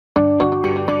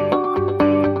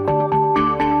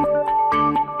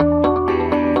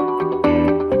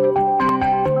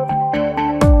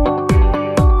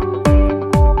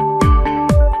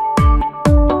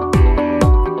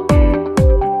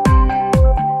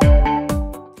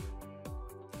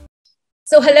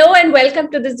So hello and welcome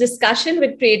to this discussion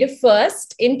with Creative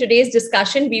First. In today's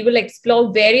discussion, we will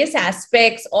explore various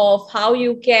aspects of how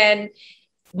you can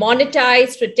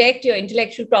monetize, protect your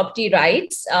intellectual property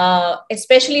rights,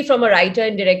 especially from a writer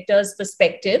and director's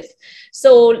perspective.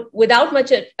 So without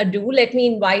much ado, let me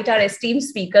invite our esteemed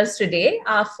speakers today.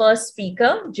 Our first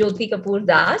speaker, Jyoti Kapur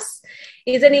Das,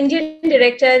 is an Indian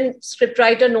director and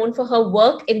scriptwriter known for her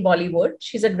work in Bollywood.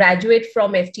 She's a graduate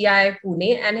from FTI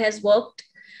Pune and has worked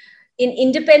in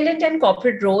independent and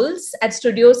corporate roles at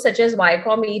studios such as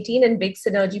Viacom 18 and Big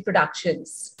Synergy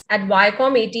Productions. At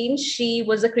Viacom 18, she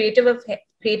was a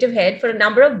creative head for a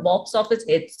number of box office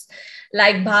hits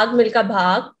like Bhag Milka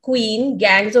Bhag, Queen,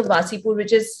 Gangs of Wasipur,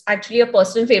 which is actually a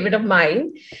personal favorite of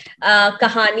mine,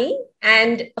 Kahani,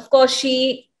 and of course,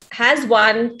 she has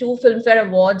won 2 Filmfare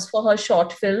Awards for her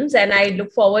short films. And I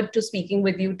look forward to speaking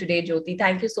with you today, Jyoti.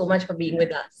 Thank you so much for being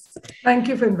with us. Thank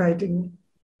you for inviting me.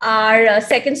 Our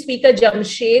second speaker,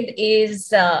 Jamshed,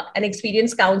 is an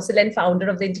experienced counsel and founder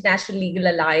of the International Legal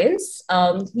Alliance.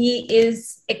 He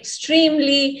is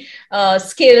extremely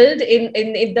skilled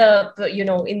in the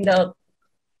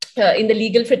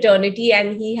legal fraternity,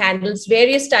 and he handles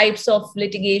various types of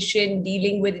litigation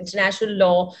dealing with international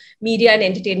law, media, and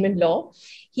entertainment law.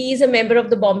 He is a member of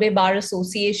the Bombay Bar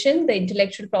Association, the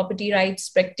Intellectual Property Rights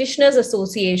Practitioners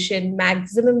Association,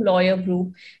 Maximum Lawyer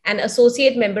Group, and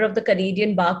associate member of the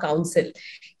Canadian Bar Council.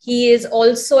 He is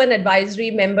also an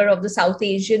advisory member of the South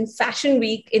Asian Fashion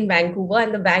Week in Vancouver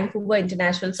and the Vancouver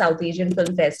International South Asian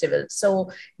Film Festival. So,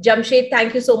 Jamshed,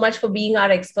 thank you so much for being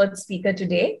our expert speaker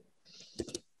today.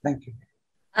 Thank you.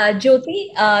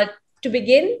 Jyoti, to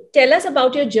begin, tell us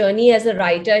about your journey as a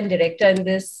writer and director in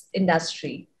this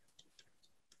industry.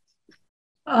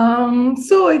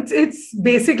 So it's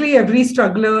basically every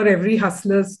struggler, every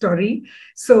hustler's story.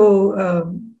 So,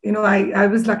 I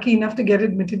was lucky enough to get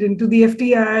admitted into the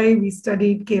FTI. We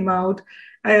studied, came out.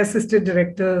 I assisted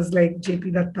directors like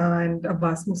JP Datta and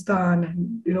Abbas Mustan.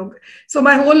 And, so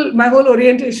my whole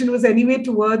orientation was anyway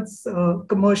towards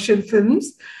commercial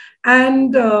films.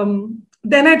 And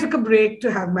then I took a break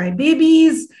to have my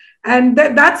babies. And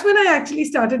that's when I actually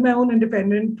started my own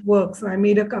independent work. So I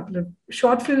made a couple of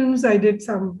short films. I did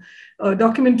some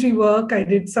documentary work. I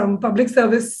did some public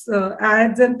service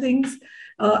ads and things,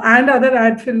 and other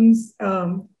ad films,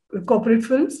 corporate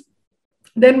films.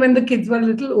 Then when the kids were a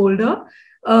little older,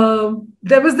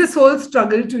 there was this whole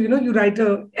struggle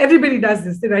to, everybody does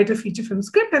this. They write a feature film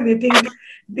script and they think,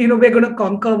 we're going to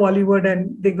conquer Bollywood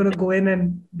and they're going to go in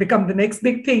and become the next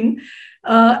big thing.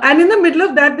 And in the middle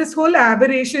of that, this whole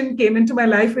aberration came into my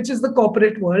life, which is the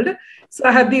corporate world. So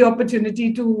I had the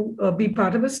opportunity to be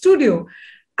part of a studio.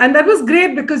 And that was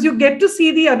great because you get to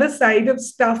see the other side of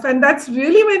stuff. And that's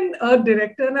really when a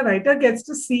director and a writer gets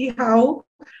to see how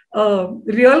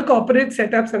real corporate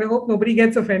setups, and I hope nobody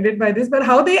gets offended by this, but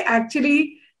how they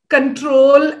actually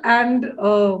control and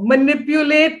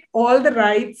manipulate all the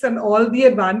rights and all the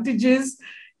advantages,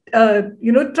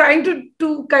 trying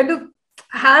to kind of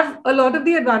have a lot of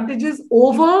the advantages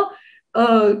over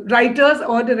writers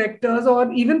or directors or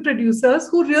even producers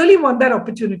who really want that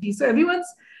opportunity. So everyone's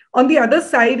on the other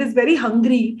side is very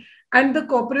hungry, and the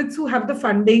corporates who have the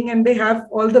funding and they have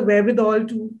all the wherewithal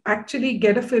to actually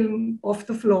get a film off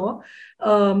the floor,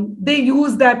 they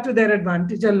use that to their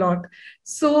advantage a lot.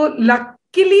 So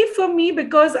luckily for me,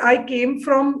 because I came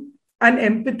from an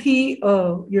empathy,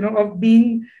 of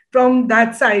being from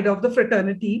that side of the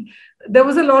fraternity, there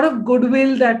was a lot of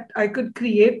goodwill that I could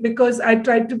create because I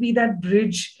tried to be that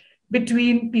bridge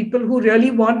between people who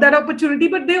really want that opportunity,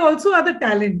 but they also are the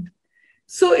talent.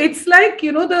 So it's like,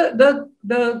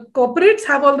 the corporates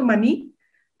have all the money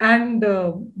and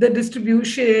the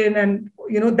distribution and,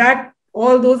 that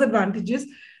all those advantages.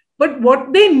 But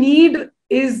what they need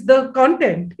is the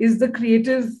content, is the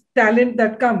creative talent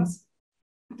that comes.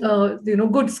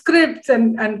 Good scripts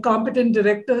and competent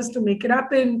directors to make it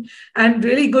happen, and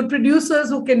really good producers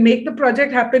who can make the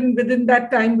project happen within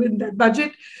that time, with that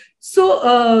budget.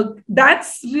 So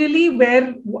that's really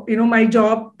where, my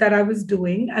job that I was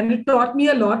doing. And it taught me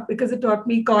a lot because it taught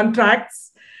me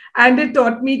contracts, and it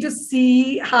taught me to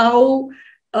see how,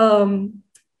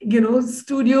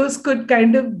 studios could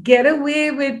kind of get away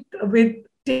with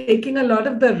taking a lot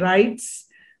of the rights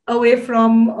away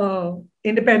from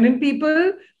independent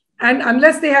people. And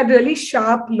unless they had really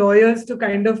sharp lawyers to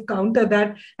kind of counter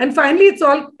that. And finally,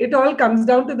 it all comes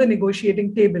down to the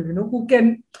negotiating table, who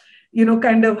can,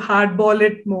 kind of hardball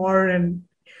it more. And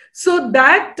so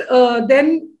that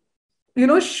then,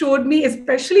 showed me,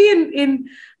 especially in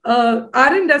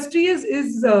our industry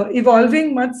is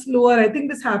evolving much slower. I think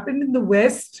this happened in the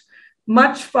West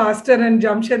much faster, and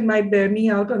Jamshed might bear me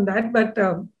out on that. But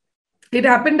it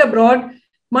happened abroad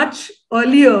much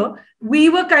earlier. We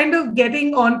were kind of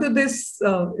getting onto this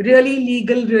really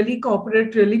legal, really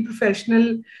corporate, really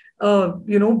professional,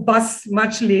 bus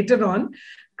much later on.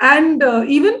 And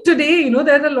even today,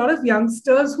 there are a lot of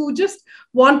youngsters who just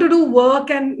want to do work,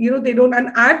 and, they don't, and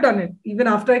I've done it. Even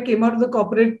after I came out of the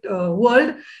corporate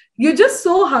world, you're just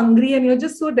so hungry and you're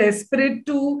just so desperate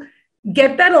to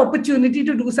get that opportunity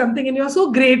to do something, and you're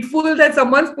so grateful that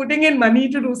someone's putting in money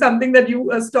to do something, that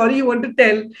a story you want to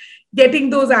tell, getting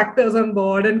those actors on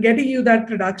board and getting you that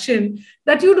production,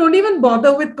 that you don't even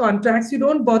bother with contracts, you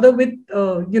don't bother with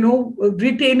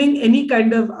retaining any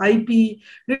kind of IP,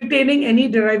 retaining any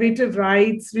derivative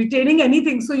rights, retaining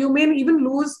anything. So you may even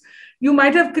lose, you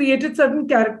might have created certain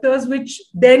characters which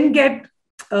then get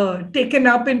taken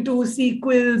up into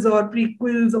sequels or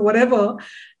prequels or whatever,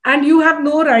 and you have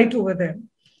no right over them.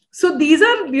 So these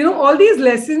are, all these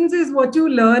lessons is what you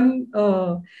learn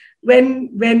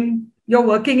when you're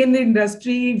working in the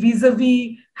industry,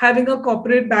 vis-a-vis having a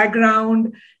corporate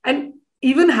background. And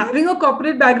even having a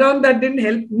corporate background, that didn't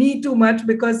help me too much,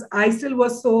 because I still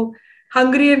was so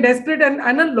hungry and desperate.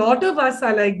 And a lot of us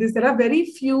are like this. There are very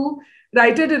few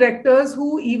writer directors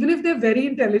who, even if they're very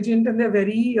intelligent and they're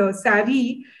very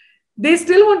savvy, they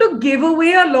still want to give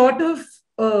away a lot of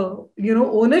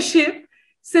ownership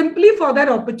simply for that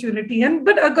opportunity. And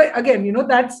but again,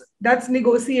 that's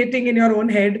negotiating in your own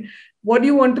head. What do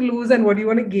you want to lose and what do you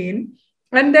want to gain?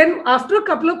 And then after a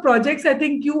couple of projects, I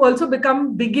think you also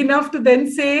become big enough to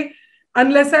then say,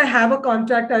 unless I have a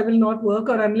contract, I will not work,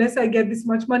 or unless I get this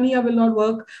much money, I will not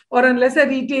work, or unless I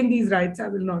retain these rights, I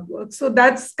will not work. So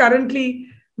that's currently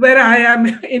where I am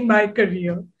in my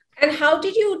career. And how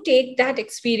did you take that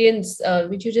experience,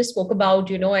 which you just spoke about,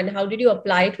 and how did you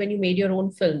apply it when you made your own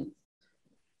film?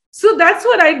 So that's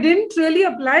what I didn't really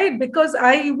apply it, because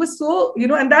I was so,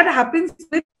 and that happens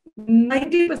with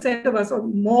 90% of us or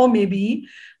more maybe,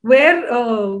 where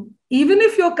even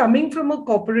if you're coming from a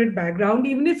corporate background,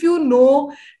 even if you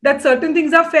know that certain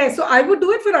things are fair, so I would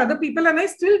do it for other people, and I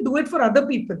still do it for other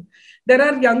people. There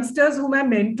are youngsters whom I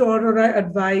mentor or I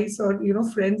advise, or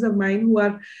friends of mine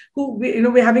who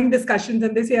we're having discussions,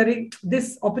 and they say,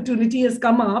 this opportunity has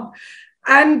come up.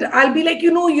 And I'll be like,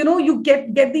 you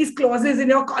get these clauses in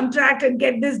your contract and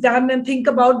get this done and think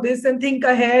about this and think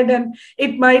ahead. And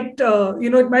it might,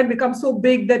 it might become so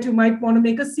big that you might want to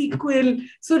make a sequel.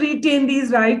 So retain these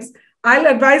rights. I'll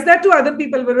advise that to other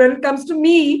people. But when it comes to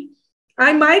me,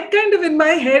 I might kind of in my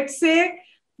head say,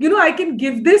 I can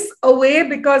give this away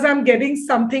because I'm getting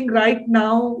something right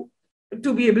now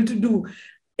to be able to do.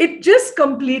 It just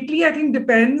completely, I think,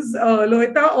 depends,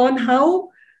 Loita, on how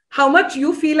much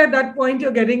you feel at that point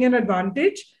you're getting an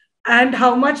advantage, and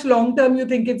how much long term you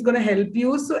think it's going to help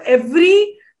you. So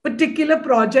every particular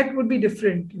project would be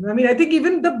different. I mean, I think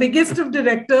even the biggest of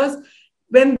directors,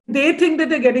 when they think that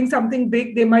they're getting something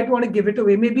big, they might want to give it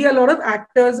away. Maybe a lot of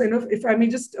actors, if I may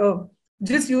just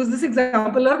use this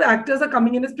example, a lot of actors are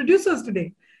coming in as producers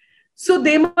today. So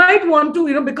they might want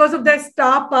to, because of their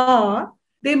star power,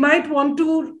 they might want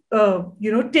to,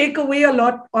 take away a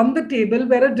lot on the table,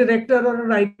 where a director or a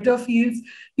writer feels,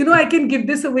 I can give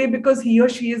this away because he or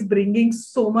she is bringing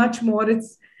so much more.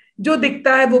 It's jo dikhta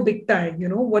hai, wo bikta hai.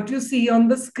 What you see on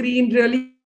the screen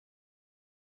really,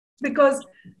 because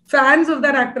fans of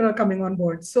that actor are coming on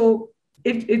board. So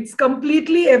it's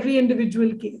completely every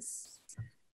individual case.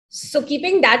 So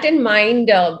keeping that in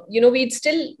mind, we'd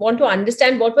still want to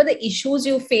understand what were the issues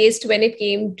you faced when it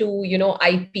came to,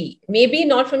 IP. Maybe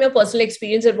not from your personal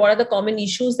experience, but what are the common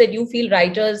issues that you feel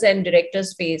writers and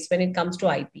directors face when it comes to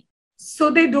IP?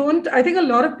 So I think a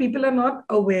lot of people are not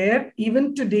aware,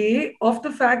 even today, of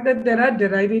the fact that there are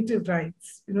derivative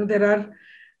rights.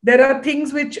 There are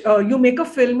things which you make a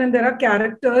film, and there are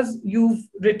characters you've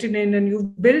written in and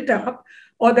you've built up,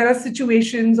 or there are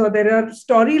situations, or there are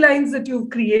storylines that you've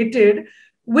created,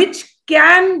 which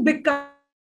can become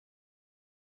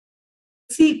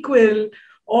a sequel,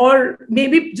 or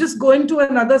maybe just go into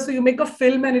another. So you make a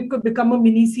film and it could become a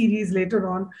mini series later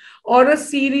on, or a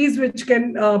series which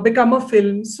can become a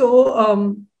film.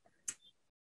 So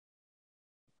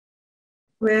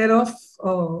aware of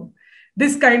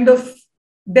this kind of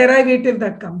derivative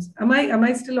that comes. Am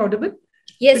I still audible?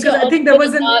 Yes, because I think there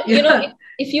was an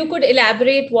if you could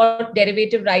elaborate what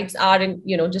derivative rights are, and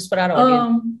just for our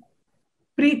audience.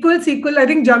 Prequel, sequel, I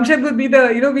think Jamshed would be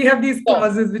we have these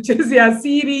clauses, which is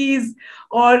series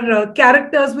or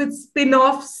characters with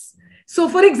spin-offs. So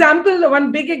for example,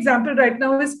 one big example right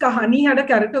now is Kahani had a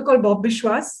character called Bob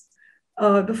Bishwas,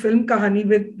 the film Kahani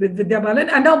with Vidya Balan,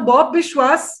 and now Bob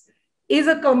Bishwas is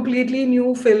a completely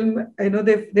new film.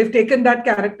 They've taken that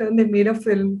character and they've made a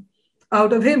film.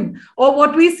 out of him. Or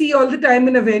what we see all the time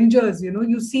in Avengers,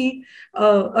 you see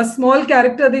a small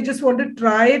character, they just want to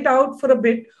try it out for a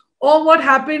bit. Or what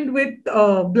happened with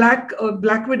Black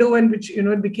Widow, and which,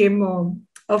 it became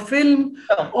a film.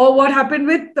 Or what happened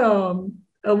with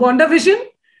WandaVision,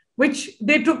 which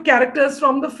they took characters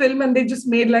from the film and they just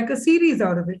made like a series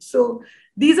out of it. So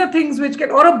these are things which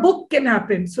can, or a book can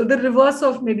happen. So the reverse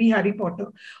of maybe Harry Potter.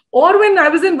 Or when I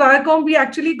was in Viacom, we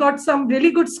actually got some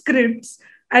really good scripts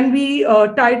and we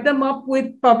tied them up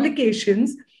with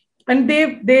publications. And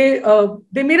they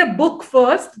made a book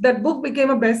first. That book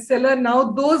became a bestseller.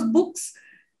 Now those books,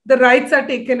 the rights are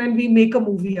taken and we make a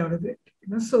movie out of it.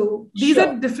 So these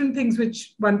are different things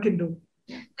which one can do.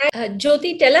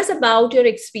 Jyoti, tell us about your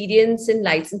experience in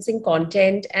licensing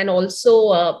content, and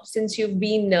also since you've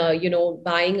been,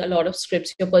 buying a lot of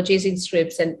scripts, you're purchasing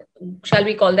scripts, and shall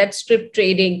we call that script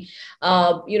trading?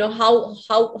 How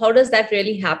does that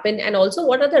really happen, and also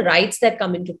what are the rights that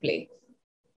come into play?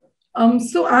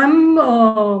 So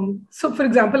for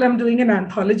example, I'm doing an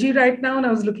anthology right now, and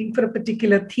I was looking for a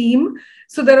particular theme.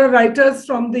 So there are writers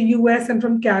from the US and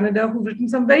from Canada who've written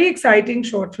some very exciting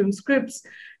short film scripts.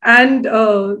 And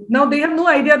now they have no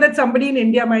idea that somebody in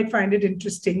India might find it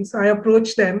interesting. So I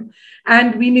approach them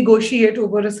and we negotiate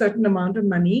over a certain amount of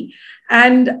money.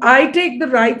 And I take the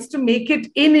rights to make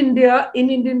it in India, in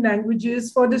Indian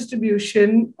languages, for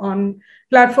distribution on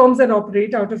platforms that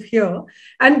operate out of here.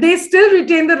 And they still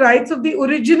retain the rights of the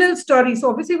original story. So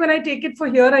obviously when I take it for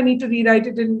here, I need to rewrite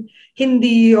it in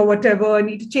Hindi or whatever. I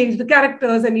need to change the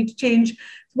characters. I need to change.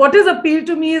 What has appealed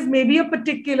to me is maybe a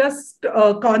particular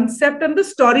concept and the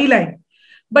storyline.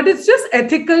 But it's just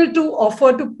ethical to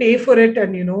offer to pay for it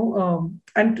and,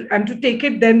 and to take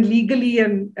it then legally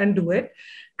and do it.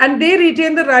 And they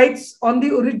retain the rights on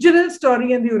the original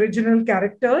story and the original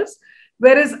characters.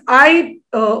 Whereas I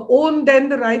own then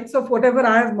the rights of whatever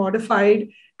I have modified.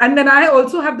 And then I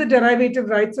also have the derivative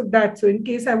rights of that. So in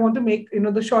case I want to make,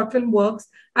 the short film works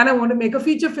and I want to make a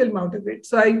feature film out of it.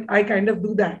 So I kind of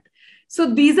do that.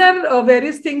 So these are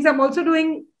various things. I'm also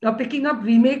doing, picking up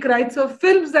remake rights of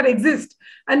films that exist.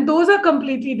 And those are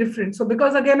completely different. So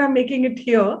because again, I'm making it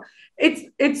here,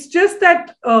 it's just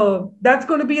that that's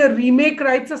going to be a remake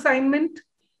rights assignment,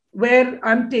 where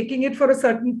I'm taking it for a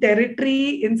certain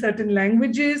territory in certain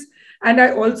languages. And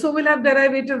I also will have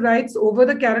derivative rights over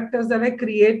the characters that I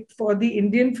create for the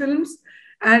Indian films.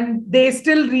 And they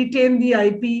still retain the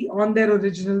IP on their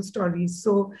original stories.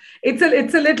 So it's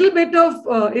a little bit of,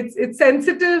 it's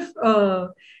sensitive,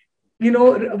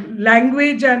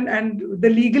 language and the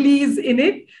legalese in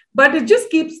it, but it just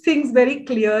keeps things very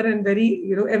clear and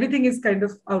very, everything is kind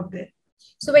of out there.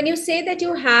 So when you say that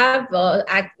you have,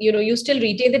 you still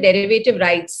retain the derivative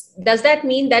rights, does that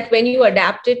mean that when you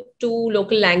adapt it to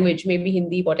local language, maybe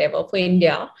Hindi, whatever, for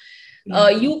India,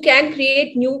 you can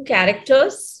create new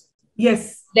characters?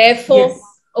 Yes. Therefore, yes.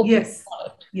 Okay. Yes.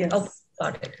 Yes. Okay.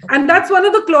 Got it. Okay. And that's one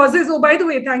of the clauses. Oh, by the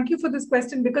way, thank you for this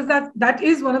question, because that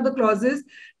is one of the clauses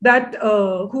that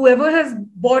whoever has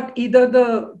bought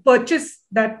either purchase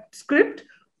that script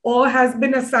or has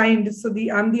been assigned. So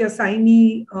I'm the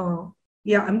assignee.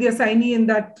 I'm the assignee in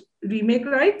that remake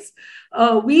rights.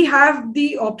 We have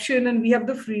the option and we have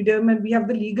the freedom and we have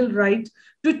the legal right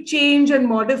to change and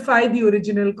modify the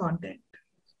original content.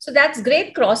 So that's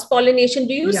great cross-pollination.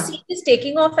 Do you see this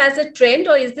taking off as a trend,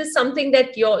 or is this something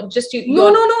that you're just... No.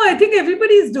 I think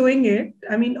everybody is doing it.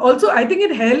 I mean, also, I think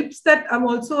it helps that I'm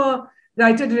also a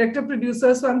writer, director,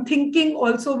 producer. So I'm thinking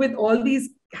also with all these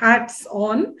hats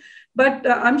on. But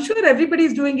I'm sure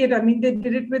everybody's doing it. I mean, they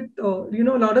did it with,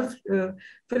 a lot of,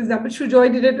 for example,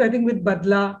 Shujoy did it, I think, with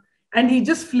Badla. And he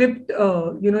just flipped,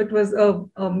 it was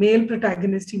a male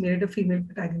protagonist. He made it a female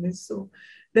protagonist. So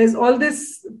there's all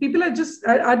this, people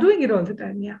are doing it all the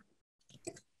time. Yeah.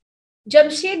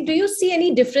 Jamshed, do you see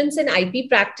any difference in IP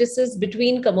practices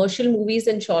between commercial movies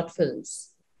and short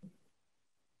films?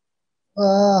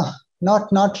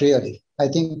 Not really. I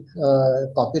think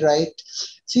copyright,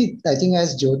 I think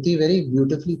as Jyoti very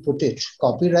beautifully put it,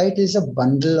 copyright is a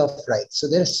bundle of rights. So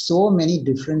there are so many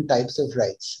different types of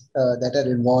rights that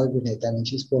are involved in it. I mean,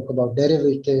 she spoke about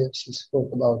derivatives, she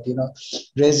spoke about,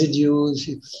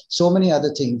 residues, so many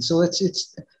other things. So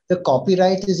it's the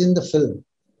copyright is in the film.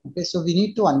 Okay, so we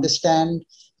need to understand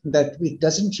that it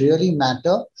doesn't really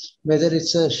matter whether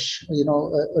it's a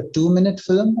 2-minute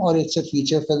film or it's a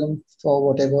feature film for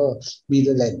whatever be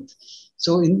the length.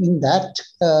 So in that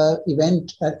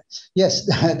event, yes,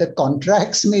 the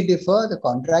contracts may differ. The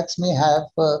contracts may have,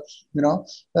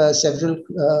 several,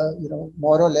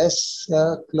 more or less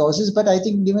clauses. But I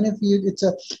think even if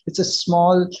it's a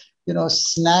small,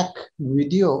 snack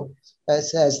video,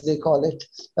 as they call it,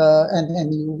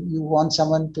 and you want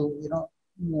someone to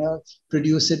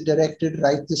produce it, direct it,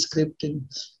 write the script, and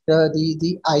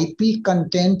the IP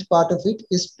content part of it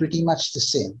is pretty much the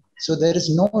same. So there is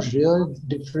no real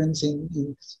difference in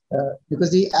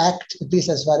because the Act, at least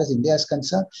as far as India is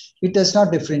concerned, it does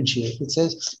not differentiate. It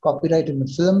says copyright in a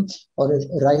film or a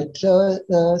writer,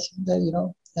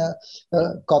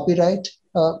 copyright.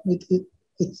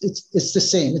 It's the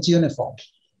same. It's uniform.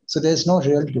 So there's no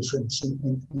real difference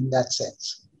in that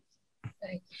sense.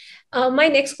 Right. My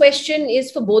next question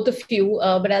is for both of you,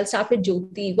 but I'll start with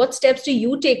Jyoti. What steps do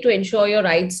you take to ensure your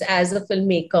rights as a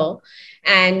filmmaker?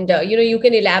 And, you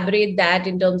can elaborate that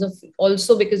in terms of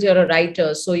also because you're a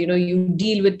writer. So, you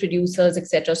deal with producers,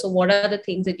 etc. So what are the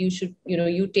things that you should,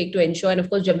 you take to ensure? And of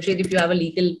course, Jamshed, if you have a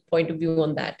legal point of view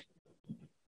on that.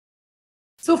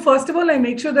 So first of all, I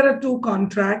make sure there are 2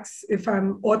 contracts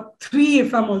or 3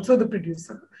 if I'm also the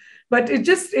producer. But it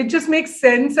just makes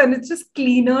sense, and it's just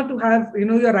cleaner to have,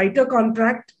 your writer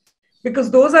contract, because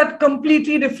those are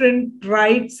completely different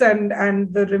rights and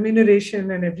the remuneration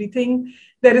and everything.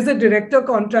 There is a director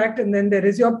contract, and then there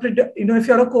is your, if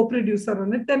you're a co-producer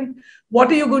on it, then what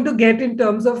are you going to get in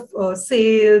terms of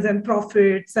sales and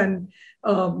profits and,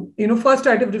 first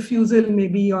right of refusal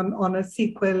maybe on a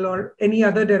sequel or any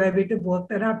other derivative work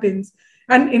that happens.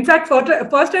 And in fact,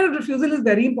 first right of refusal is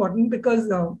very important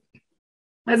because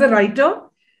as a writer,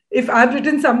 if I've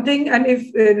written something and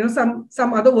if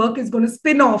some other work is going to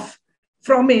spin off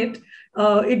from it,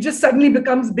 it just suddenly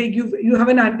becomes big. You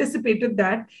haven't anticipated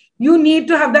that. You need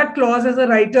to have that clause as a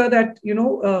writer that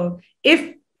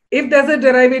if there's a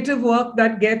derivative work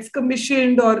that gets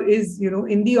commissioned or is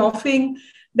in the offing,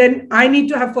 then I need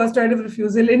to have first right of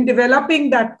refusal in developing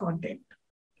that content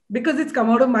because it's come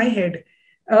out of my head.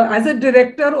 As a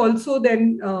director, also,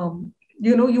 then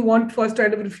you want first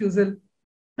right of refusal.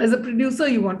 As a producer,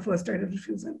 you want first right of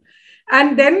refusal.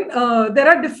 And then there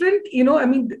are different,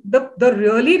 the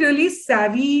really, really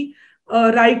savvy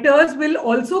writers will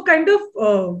also kind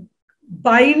of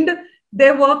bind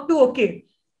their work to, okay,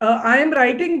 I am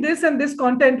writing this and this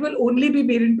content will only be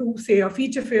made into, say, a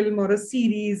feature film or a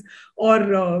series or,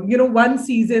 one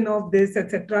season of this,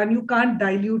 etc. And you can't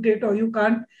dilute it or you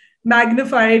can't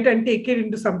magnify it and take it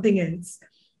into something else.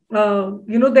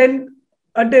 Then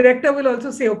a director will also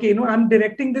say, okay, I'm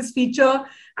directing this feature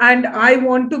and I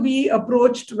want to be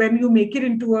approached when you make it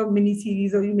into a mini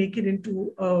series or you make it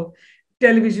into a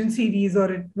television series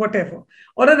or whatever.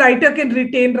 Or a writer can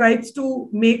retain rights to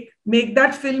make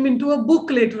that film into a book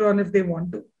later on if they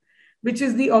want to, which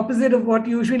is the opposite of what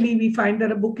usually we find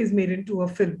that a book is made into a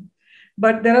film.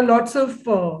 But there are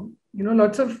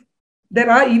there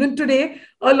are even today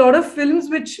a lot of films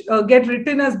which get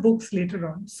written as books later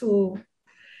on. So,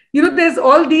 there's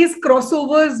all these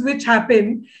crossovers which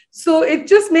happen. So it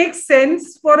just makes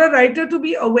sense for a writer to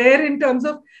be aware in terms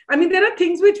of, there are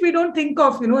things which we don't think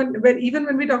of, and even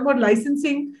when we talk about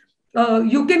licensing,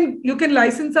 you can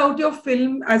license out your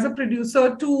film as a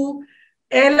producer to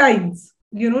airlines,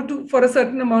 for a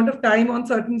certain amount of time on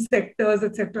certain sectors,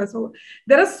 etc. So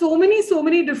there are so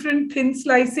many different thin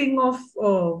slicing of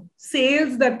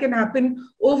sales that can happen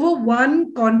over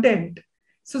one content.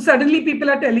 So suddenly people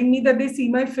are telling me that they see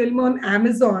my film on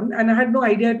Amazon and I had no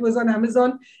idea it was on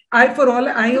Amazon. I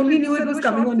only knew it was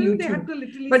coming on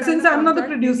YouTube. But since I'm not the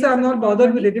producer, I'm not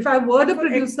bothered with it. If I were the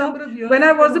producer, when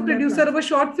I was the producer of a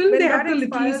short film, they had to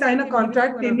literally sign a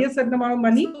contract, pay me a certain amount of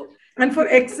money. And for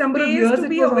X number of years, it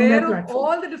was on their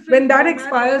platform. When that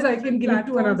expires, I can give it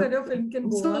to another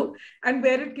film. And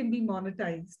where it can be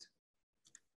monetized.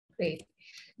 Great.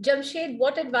 Jamshed,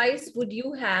 what advice would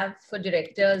you have for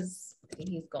directors?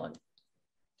 He's gone.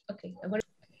 Okay.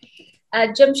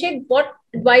 Jamshed, what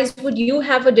advice would you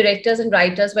have for directors and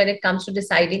writers when it comes to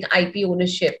deciding IP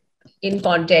ownership in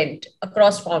content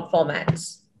across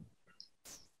formats?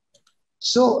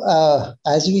 So,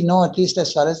 as we know, at least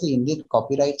as far as the Indian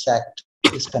Copyrights Act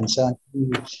is concerned,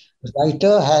 the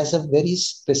writer has a very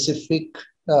specific,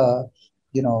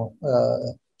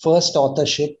 first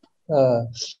authorship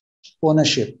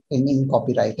ownership in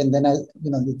copyright. And then,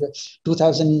 the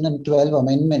 2012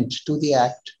 amendment to the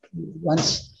Act,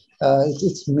 once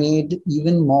it's made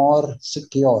even more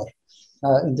secure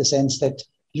in the sense that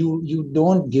you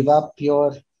don't give up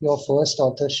your first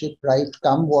authorship right,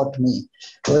 come what may.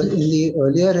 Well, in the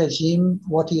earlier regime,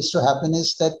 what used to happen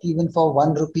is that even for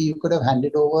 1 rupee, you could have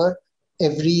handed over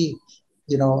every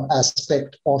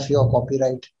aspect of your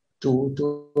copyright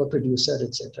to a producer,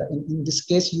 etc. In this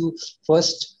case, you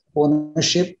first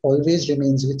ownership always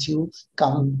remains with you,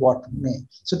 come what may.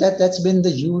 So that's been the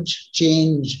huge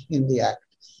change in the Act.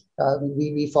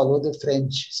 We follow the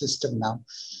French system now.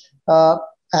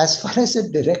 as far as a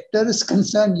director is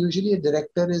concerned, usually a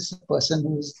director is a person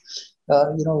who's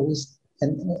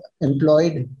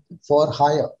employed for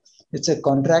hire. It's a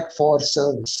contract for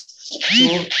service.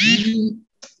 So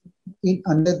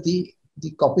under the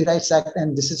Copyrights Act,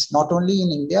 and this is not only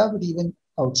in India but even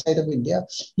outside of India,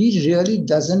 he really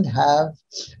doesn't have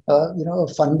a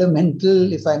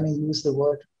fundamental, if I may use the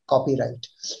word, copyright.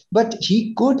 But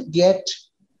he could get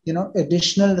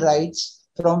additional rights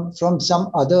from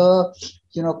some other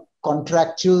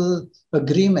contractual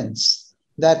agreements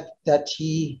that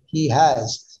he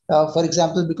has. For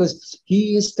example, because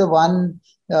he is the one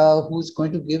who's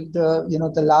going to give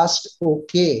the last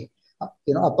okay,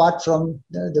 apart from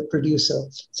the producer,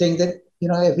 saying that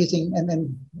everything, and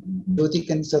then Jyoti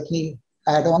can certainly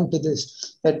add on to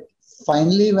this, that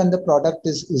finally when the product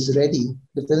is ready,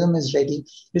 the film is ready,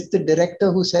 it's the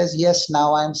director who says, yes,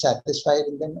 now I'm satisfied.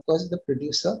 And then of course the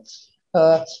producer,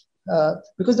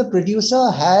 because the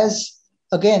producer has,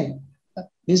 again,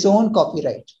 his own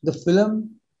copyright. The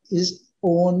film is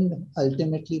owned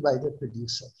ultimately by the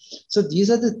producer. So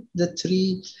these are the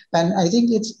three, and I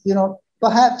think it's,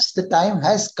 perhaps the time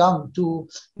has come to,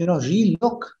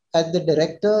 relook at the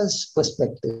director's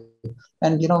perspective,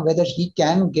 and, whether he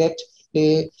can get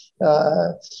a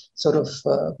sort of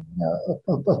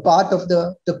a part of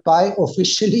the pie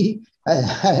officially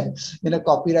in a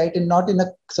copyright, and not in a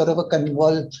sort of a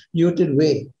convoluted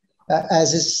way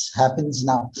as is happens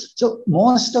now. So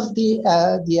most of the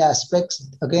aspects,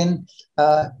 again,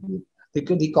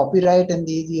 the copyright and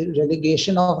the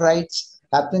relegation of rights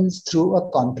happens through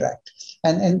a contract,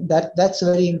 and that's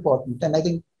very important. And I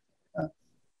think,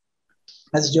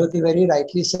 as Jyoti very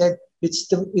rightly said,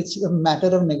 it's a matter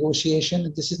of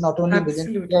negotiation. This is not only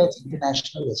within India, it's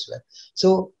international as well.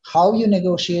 So how you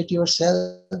negotiate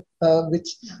yourself with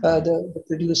the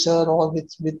producer, or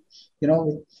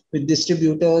with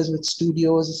distributors, with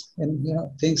studios, and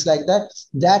things like that,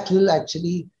 that will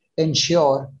actually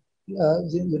ensure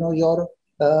your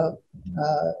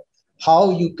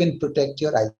how you can protect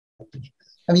your IP.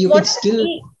 I mean, you can still.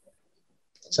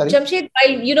 Sorry. Jamshed,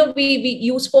 while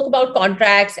you spoke about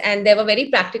contracts, and there were very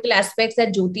practical aspects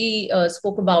that Jyoti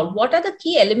spoke about. What are the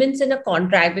key elements in a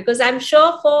contract? Because I'm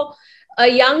sure for a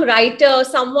young writer,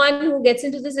 someone who gets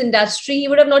into this industry, he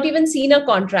would have not even seen a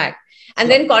contract. And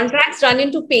then contracts run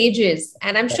into pages,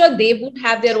 and I'm sure they would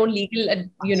have their own legal,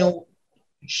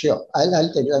 Sure,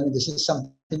 I'll tell you. I mean, this is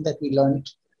something that we learned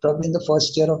probably in the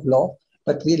first year of law,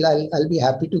 but I'll be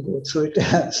happy to go through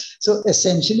it. So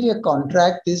essentially, a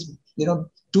contract is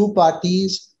two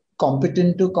parties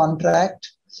competent to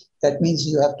contract. That means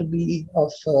you have to be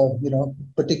of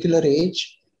particular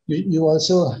age. You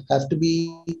also have to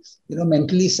be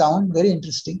mentally sound. Very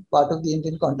interesting part of the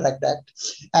Indian Contract Act,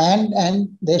 and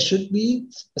there should be,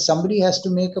 somebody has to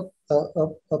make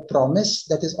a promise,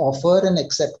 that is offer and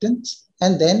acceptance,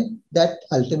 and then that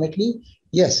ultimately,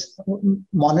 yes,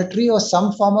 monetary or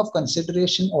some form of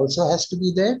consideration also has to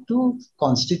be there to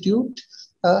constitute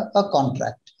a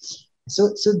contract.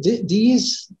 So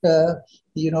these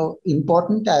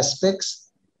important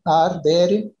aspects are there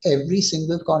in every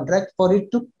single contract for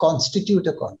it to constitute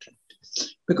a contract.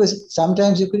 Because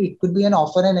sometimes it could be an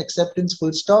offer and acceptance,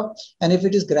 full stop, and if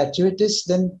it is gratuitous,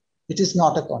 then it is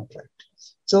not a contract.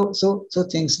 So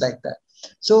things like that.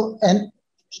 So, and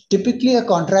typically a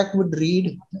contract would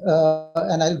read,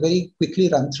 and I'll very quickly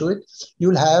run through it.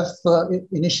 You'll have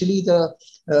initially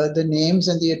the names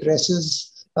and the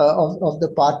addresses of the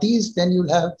parties. Then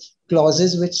you'll have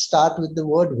clauses which start with the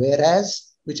word whereas,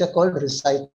 which are called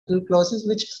recital clauses,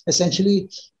 which essentially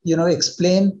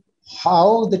explain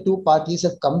how the two parties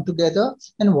have come together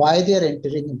and why they are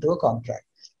entering into a contract.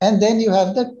 And then you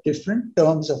have the different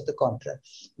terms of the contract,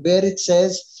 where it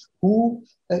says who,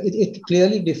 it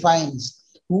clearly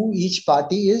defines who each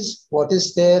party is, what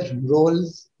is their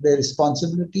role, their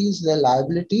responsibilities, their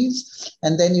liabilities.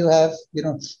 And then you have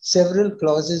several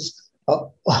clauses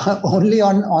only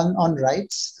on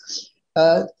rights,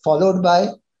 followed by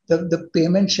the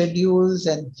payment schedules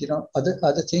and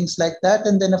other things like that.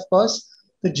 And then of course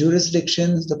the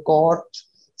jurisdictions, the court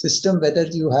system, whether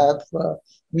you have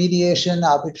mediation,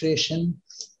 arbitration,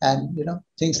 and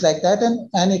things like that,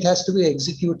 and it has to be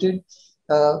executed,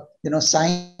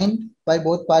 signed by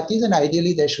both parties, and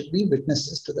ideally there should be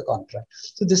witnesses to the contract.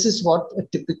 So this is what a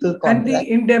typical contract. And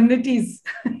the indemnities.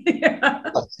 Yeah.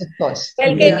 Of course.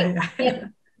 Well,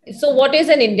 so what is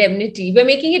an indemnity? We're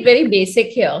making it very basic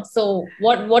here. So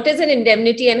what is an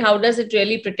indemnity, and how does it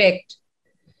really protect?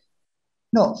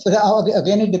 No,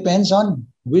 again, it depends on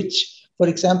which, for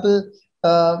example,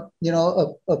 a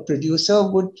producer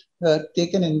would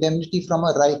take an indemnity from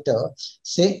a writer,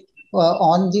 say,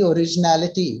 on the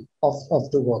originality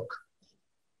of the work.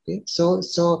 Okay,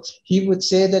 so he would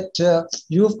say that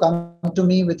you've come to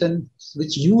me with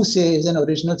which you say is an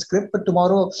original script, but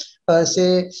tomorrow,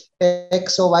 say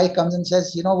X or Y comes and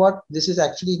says, you know what, this is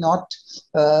actually not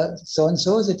so and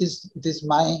so's. It is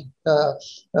my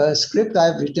script.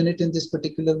 I've written it in this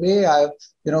particular way. I've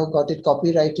got it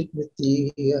copyrighted with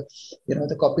the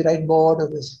the copyright board or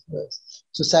the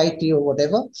society or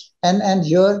whatever, and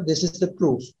here this is the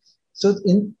proof. So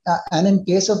in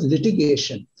case of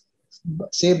litigation,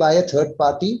 say by a third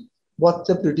party, what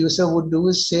the producer would do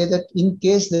is say that in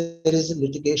case there is a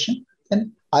litigation,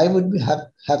 then I would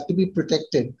have to be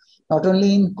protected, not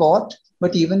only in court,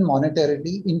 but even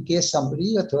monetarily in case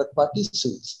somebody, a third party,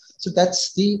 sues. So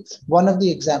that's one of the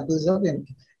examples of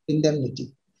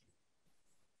indemnity.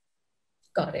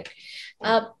 Got it.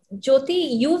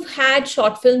 Jyoti, you've had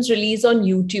short films released on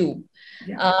YouTube.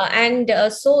 Yeah.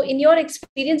 So in your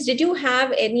experience, did you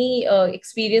have any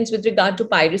experience with regard to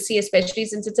piracy, especially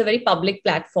since it's a very public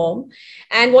platform?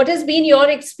 And what has been your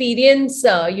experience,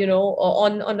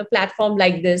 on a platform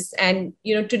like this? And,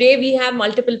 today we have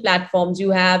multiple platforms.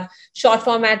 You have short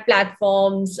format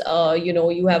platforms,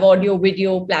 you have audio,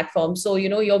 video platforms. So,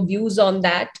 your views on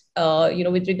that,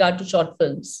 with regard to short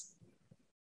films.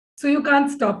 So you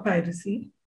can't stop piracy.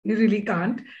 You really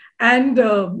can't. And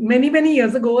many, many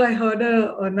years ago, I heard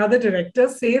another director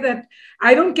say that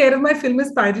I don't care if my film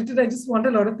is pirated. I just want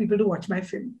a lot of people to watch my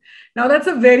film. Now, that's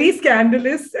a very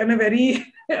scandalous and a very,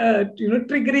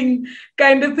 triggering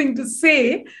kind of thing to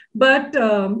say. But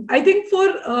I think for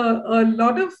a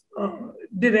lot of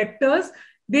directors,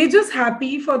 they're just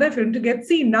happy for their film to get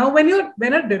seen. Now, when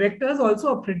a director is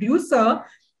also a producer,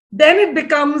 then it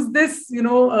becomes this,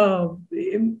 you're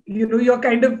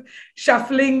kind of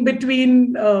shuffling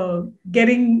between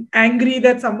getting angry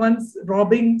that someone's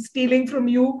stealing from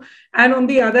you. And on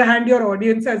the other hand, your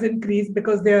audience has increased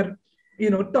because they're,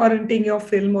 torrenting your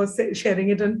film or sharing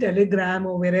it on Telegram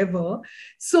or wherever.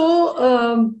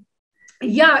 So,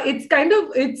 it's kind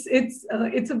of,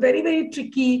 it's a very, very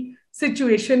tricky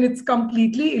situation. It's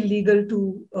completely illegal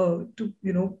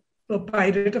to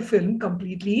pirate a film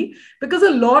completely, because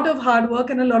a lot of hard work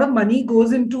and a lot of money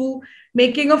goes into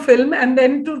making a film, and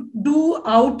then to do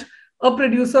out a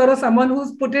producer or someone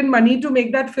who's put in money to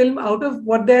make that film out of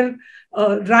what their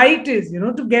right is,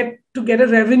 to get a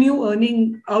revenue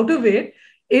earning out of it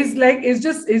is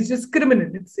just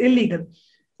criminal. It's illegal.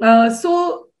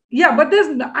 So yeah, but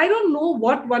I don't know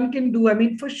what one can do. I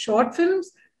mean, for short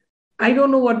films, I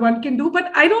don't know what one can do,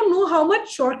 but I don't know how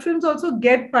much short films also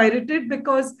get pirated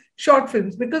because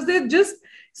they're just,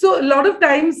 so a lot of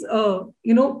times,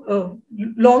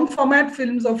 long format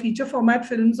films or feature format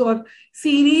films or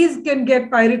series can get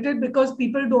pirated because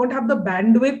people don't have the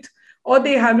bandwidth or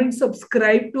they haven't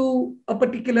subscribed to a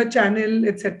particular channel,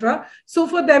 etc. So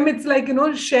for them, it's like,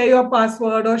 share your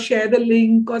password or share the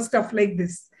link or stuff like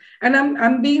this. And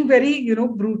I'm being very,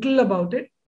 brutal about it.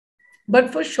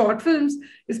 But for short films,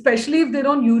 especially if they're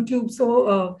on YouTube,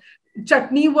 so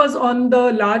Chutney was on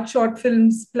the large short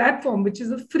films platform, which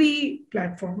is a free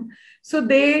platform. So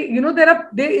they,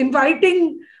 they're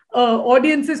inviting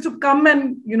audiences to come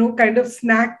and, kind of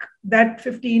snack that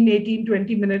 15, 18,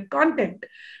 20-minute content.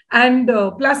 And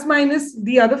plus minus,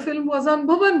 the other film was on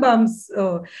Bhuvan Bam's.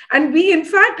 And we, in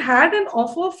fact, had an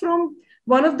offer from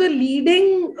one of the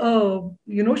leading,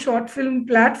 short film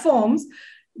platforms,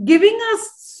 giving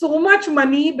us so much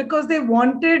money because they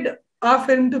wanted our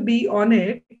film to be on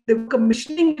it. They were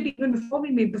commissioning it even before we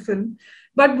made the film.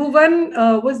 But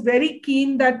Bhuvan was very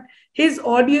keen that his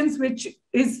audience, which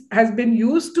has been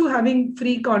used to having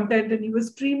free content, and he was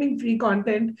streaming free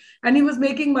content, and he was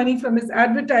making money from his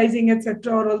advertising,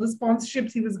 etc., or all the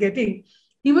sponsorships he was getting.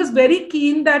 He was very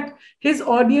keen that his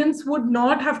audience would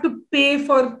not have to pay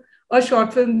for a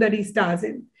short film that he stars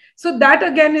in. So that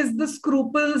again is the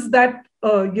scruples that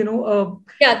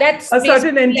that's a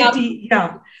certain entity.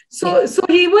 Yeah. So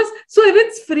he was. So if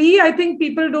it's free, I think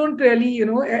people don't really,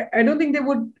 I don't think they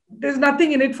would. There's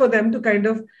nothing in it for them to kind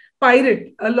of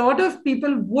pirate. A lot of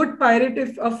people would pirate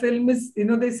if a film is,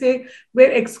 they say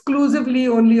we're exclusively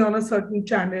only on a certain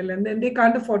channel, and then they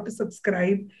can't afford to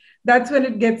subscribe. That's when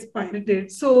it gets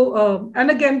pirated. So and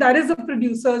again, that is the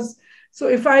producer's. So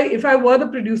if I were the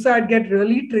producer, I'd get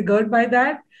really triggered by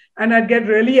that. And I'd get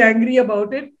really angry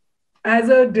about it. As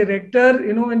a director,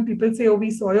 when people say, oh, we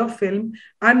saw your film,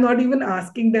 I'm not even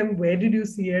asking them, where did you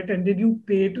see it? And did you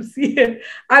pay to see it?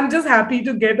 I'm just happy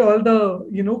to get all the,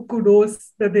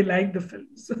 kudos that they like the film.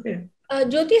 So, yeah.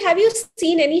 Jyoti, have you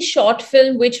seen any short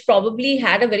film which probably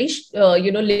had a very,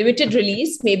 limited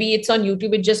release? Maybe it's on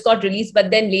YouTube, it just got released,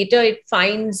 but then later it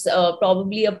finds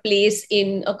probably a place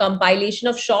in a compilation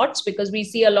of shorts, because we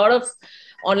see a lot of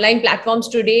online platforms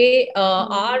today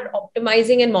are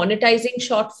optimizing and monetizing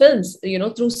short films,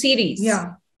 through series.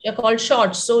 Yeah. They're called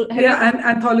shorts. So and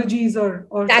anthologies or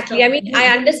exactly. stuff. I mean, I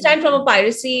understand from a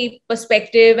piracy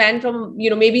perspective, and from,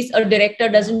 maybe a director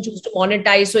doesn't choose to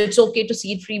monetize, so it's okay to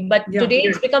see it free. But today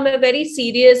it's become a very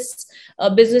serious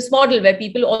business model where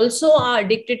people also are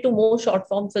addicted to more short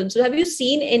form films. So have you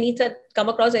seen come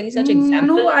across any such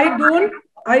example? No, I don't.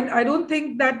 I don't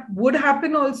think that would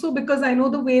happen also, because I know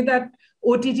the way that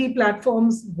OTT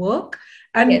platforms work.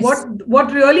 And Yes.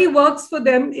 what really works for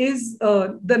them is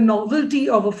the novelty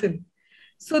of a film.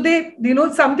 So they,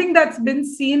 something that's been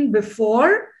seen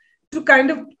before, to kind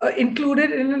of include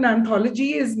it in an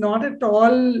anthology is not at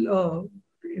all,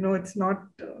 it's not,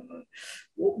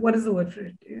 what is the word for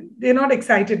it? They're not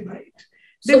excited by it.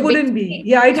 They wouldn't be.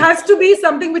 Yeah, it has to be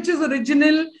something which is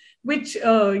original, which,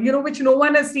 which no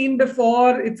one has seen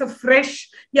before. It's a fresh,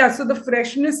 so the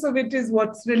freshness of it is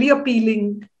what's really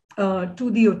appealing to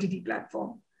the OTT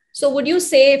platform. So would you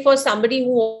say for somebody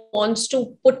who wants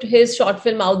to put his short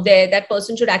film out there, that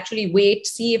person should actually wait,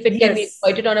 see if it can be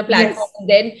exploited on a platform, and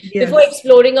then before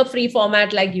exploring a free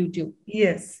format like YouTube?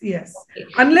 Yes. Okay.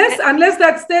 Unless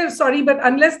that's their,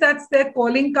 unless that's their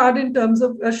calling card in terms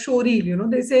of a show reel,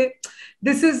 they say,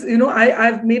 this is,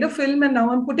 I've made a film and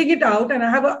now I'm putting it out, and I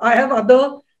have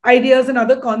other ideas and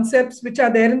other concepts which are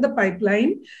there in the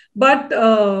pipeline. But,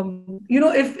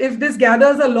 if this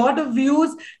gathers a lot of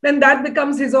views, then that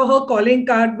becomes his or her calling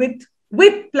card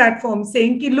with platforms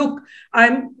saying, look,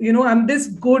 I'm this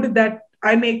good that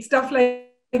I make stuff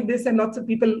like this, and lots of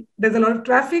people, there's a lot of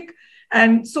traffic.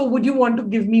 And so would you want to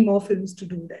give me more films to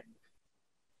do that?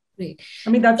 Great. I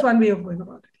mean, that's one way of going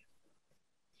about it.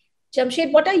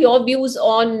 Jamshed, what are your views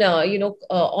on,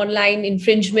 online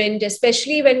infringement,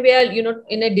 especially when we are,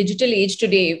 in a digital age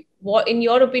today? What, in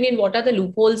your opinion, what are the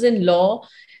loopholes in law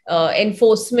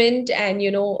enforcement, and,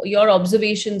 your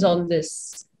observations on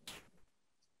this?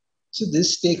 So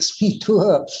this takes me to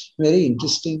a very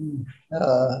interesting,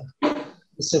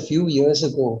 it's a few years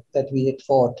ago that we had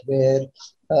fought, where,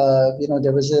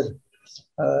 there was a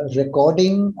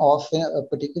recording of a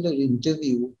particular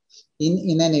interview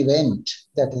in an event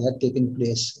that had taken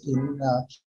place,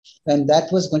 and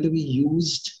that was going to be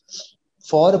used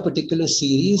for a particular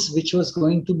series, which was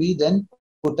going to be then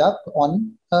put up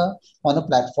on a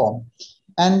platform.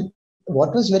 And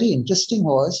what was very interesting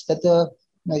was that the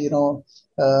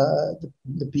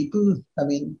people,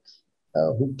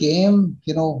 who came,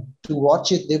 to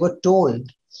watch it, they were told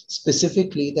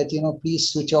specifically that, please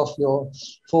switch off your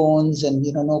phones, and,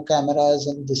 no cameras,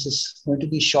 and this is going to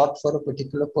be shot for a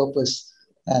particular purpose,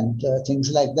 and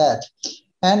things like that.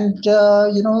 And,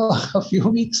 a few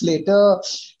weeks later,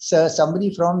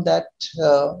 somebody from that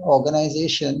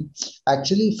organization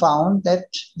actually found that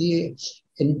the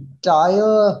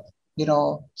entire,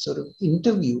 sort of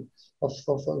interview of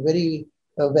a very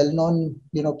well-known,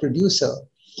 producer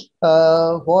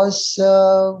was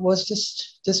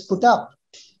just put up.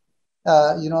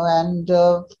 They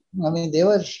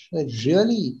were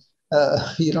really,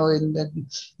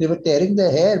 they were tearing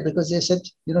their hair, because they said,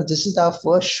 this is our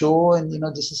first show, and,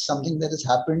 this is something that has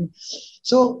happened.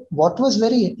 So what was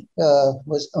very,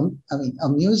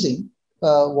 amusing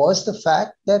was the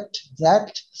fact that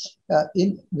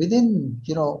within,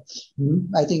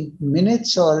 I think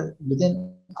minutes or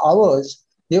within hours,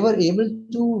 they were able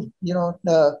to,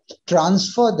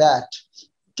 transfer that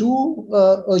to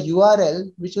a URL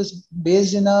which was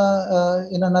based in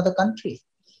another country.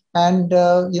 And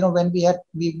when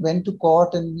we went to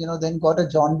court, and then got a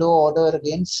John Doe order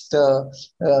against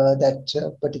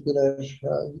that particular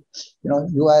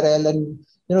URL, and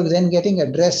then getting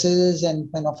addresses, and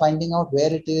finding out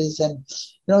where it is, and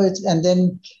and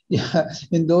then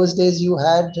in those days you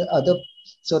had other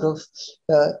sort of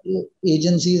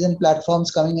agencies and platforms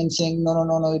coming and saying,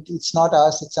 no, it's not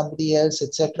us, it's somebody else,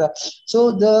 etc.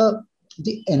 So the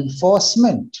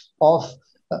enforcement of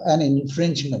an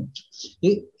infringement,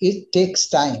 it takes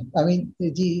time. I mean,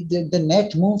 the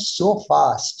net moves so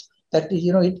fast that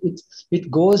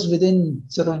it goes within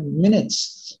sort of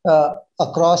minutes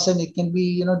across, and it can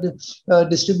be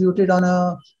distributed on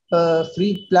a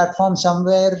free platform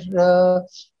somewhere,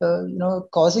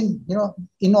 causing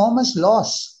enormous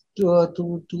loss to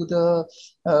the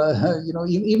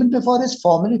even before it's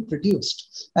formally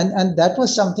produced, and that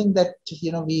was something that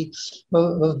we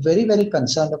were very, very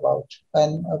concerned about.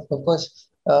 And of course,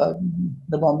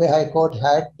 the Bombay High Court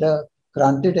had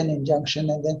granted an injunction,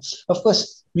 and then of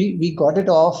course we got it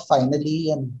off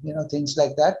finally, and things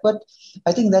like that. But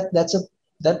I think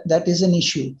that is an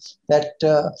issue. That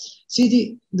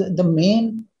see, the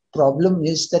main problem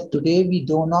is that today we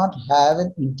do not have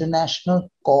an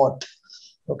international court.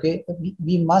 Okay,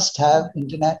 we must have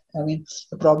internet. I mean,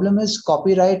 the problem is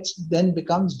copyright then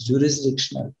becomes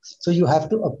jurisdictional. So you have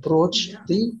to approach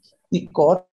the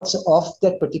courts of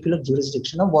that particular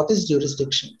jurisdiction. Now, what is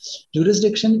jurisdiction?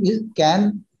 Jurisdiction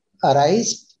can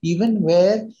arise even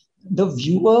where the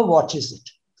viewer watches it.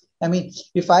 I mean,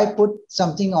 if I put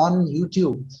something on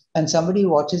YouTube and somebody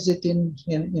watches it in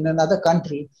another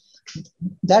country,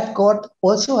 that court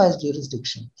also has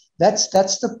jurisdiction. That's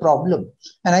the problem.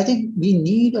 And I think we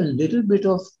need a little bit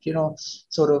of,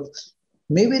 sort of,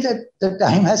 maybe that the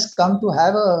time has come to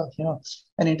have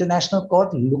an international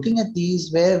court looking at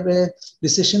these where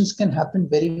decisions can happen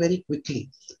very, very quickly.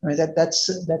 I mean, that's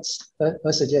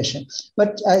a suggestion.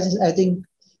 But as I think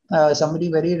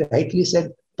somebody very rightly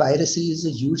said, piracy is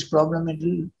a huge problem. It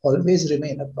will always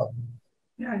remain a problem.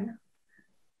 Yeah.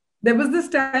 There was this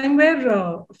time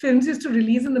where films used to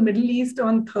release in the Middle East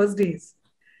on Thursdays,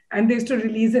 and they used to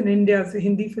release in India. So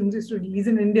Hindi films used to release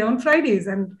in India on Fridays,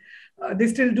 and they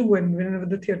still do whenever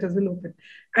the theaters will open.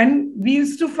 And we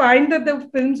used to find that the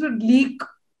films would leak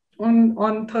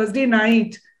on Thursday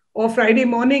night or Friday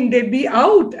morning. They'd be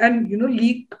out, and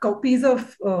leak copies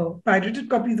of pirated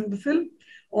copies of the film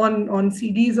on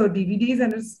CDs or DVDs,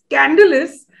 and it's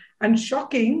scandalous and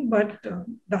shocking, but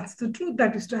that's the truth.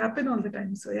 That used to happen all the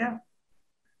time. So, yeah.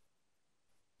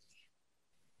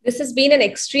 This has been an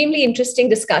extremely interesting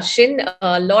discussion.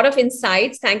 A lot of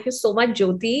insights. Thank you so much,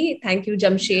 Jyoti. Thank you,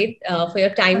 Jamshed, for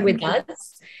your time with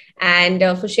us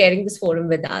and for sharing this forum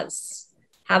with us.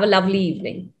 Have a lovely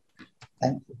evening.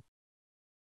 Thank you.